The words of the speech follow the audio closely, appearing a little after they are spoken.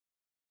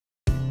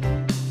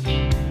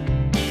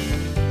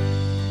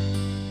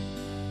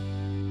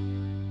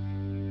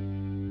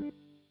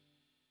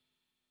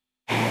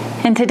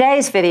In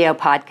today's video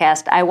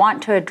podcast, I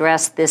want to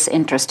address this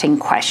interesting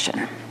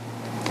question.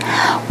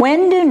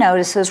 When do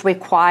notices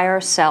require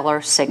seller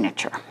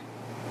signature?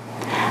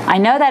 I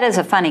know that is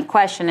a funny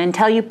question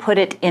until you put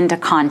it into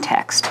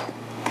context.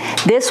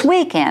 This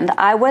weekend,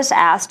 I was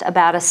asked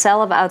about a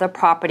sale of other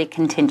property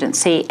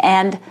contingency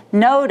and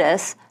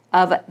notice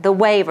of the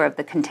waiver of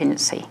the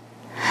contingency.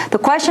 The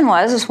question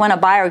was when a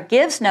buyer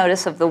gives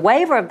notice of the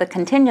waiver of the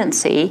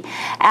contingency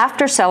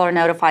after seller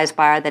notifies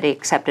buyer that he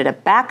accepted a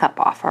backup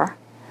offer,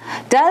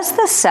 does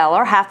the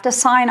seller have to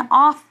sign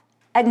off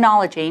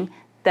acknowledging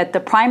that the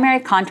primary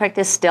contract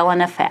is still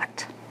in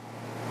effect?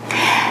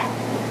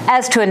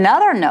 As to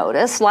another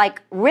notice,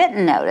 like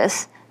written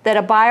notice, that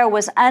a buyer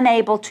was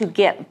unable to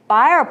get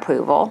buyer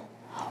approval,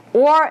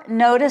 or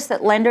notice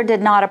that lender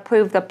did not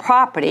approve the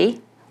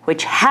property,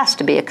 which has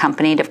to be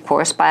accompanied, of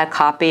course, by a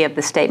copy of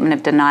the statement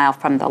of denial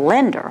from the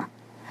lender,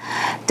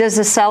 does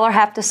the seller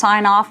have to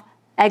sign off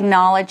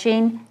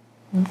acknowledging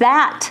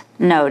that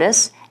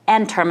notice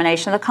and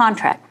termination of the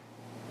contract?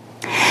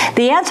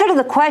 The answer to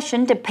the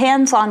question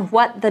depends on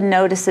what the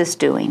notice is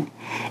doing.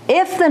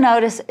 If the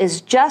notice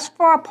is just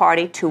for a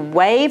party to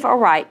waive a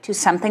right to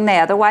something they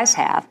otherwise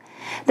have,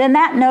 then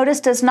that notice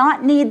does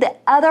not need the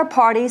other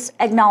party's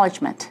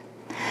acknowledgement.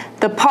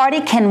 The party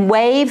can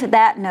waive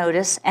that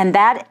notice, and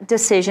that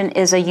decision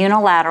is a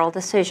unilateral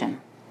decision.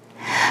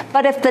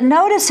 But if the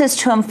notice is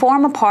to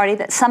inform a party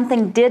that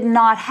something did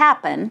not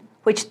happen,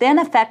 which then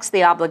affects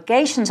the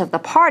obligations of the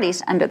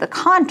parties under the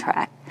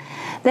contract,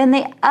 then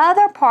the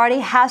other party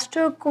has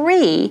to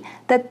agree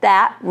that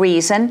that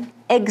reason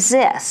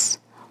exists.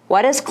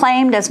 What is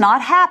claimed as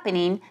not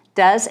happening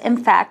does, in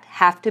fact,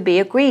 have to be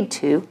agreed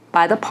to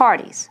by the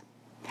parties.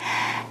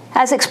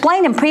 As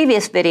explained in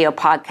previous video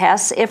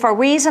podcasts, if a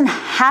reason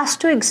has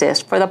to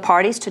exist for the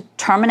parties to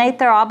terminate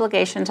their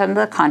obligations under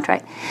the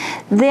contract,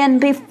 then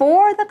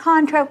before the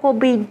contract will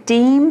be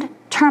deemed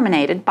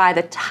terminated by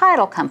the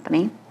title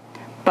company,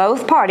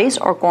 both parties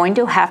are going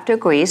to have to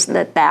agree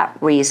that that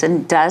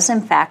reason does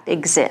in fact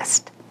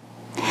exist.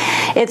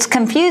 It's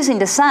confusing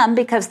to some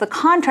because the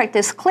contract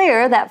is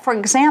clear that, for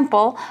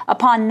example,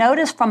 upon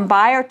notice from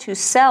buyer to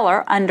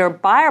seller under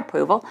buyer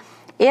approval,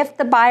 if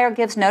the buyer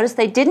gives notice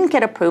they didn't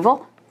get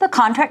approval, the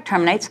contract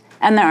terminates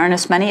and the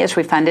earnest money is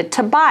refunded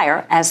to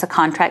buyer, as the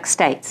contract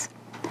states.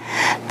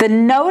 The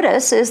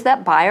notice is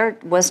that buyer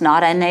was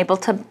not unable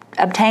to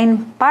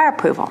obtain buyer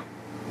approval.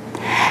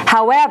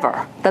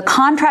 However, the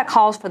contract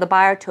calls for the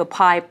buyer to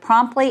apply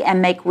promptly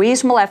and make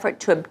reasonable effort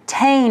to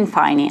obtain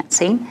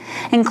financing,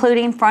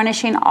 including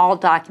furnishing all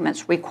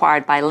documents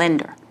required by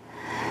lender.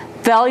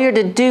 Failure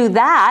to do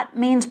that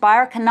means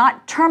buyer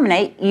cannot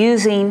terminate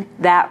using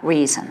that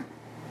reason.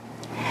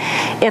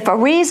 If a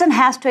reason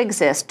has to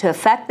exist to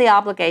affect the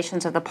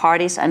obligations of the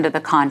parties under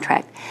the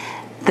contract,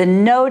 the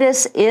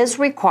notice is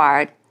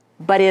required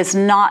but is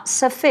not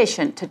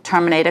sufficient to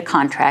terminate a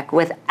contract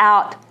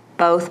without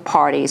both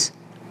parties'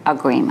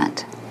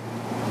 agreement.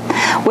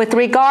 With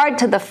regard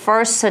to the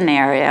first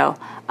scenario,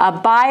 a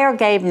buyer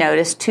gave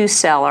notice to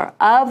seller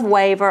of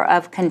waiver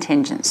of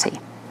contingency.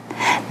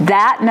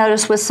 That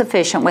notice was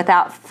sufficient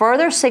without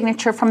further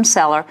signature from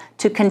seller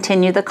to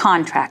continue the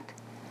contract.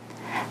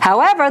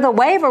 However, the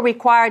waiver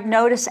required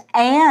notice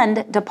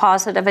and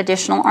deposit of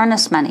additional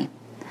earnest money.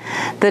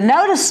 The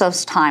notice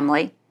was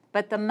timely,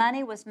 but the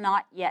money was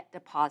not yet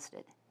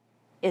deposited.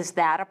 Is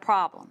that a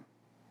problem?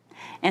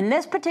 In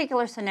this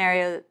particular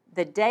scenario,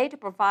 the day to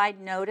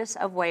provide notice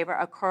of waiver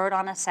occurred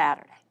on a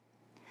Saturday.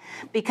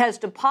 Because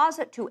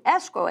deposit to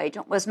escrow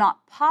agent was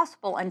not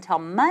possible until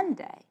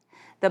Monday,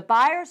 the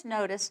buyer's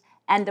notice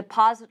and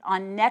deposit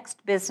on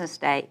next business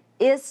day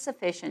is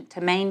sufficient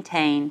to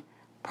maintain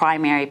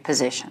primary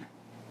position.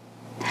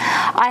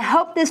 I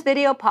hope this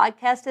video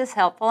podcast is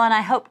helpful, and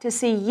I hope to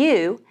see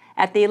you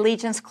at the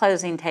Allegiance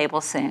closing table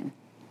soon.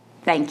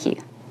 Thank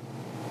you.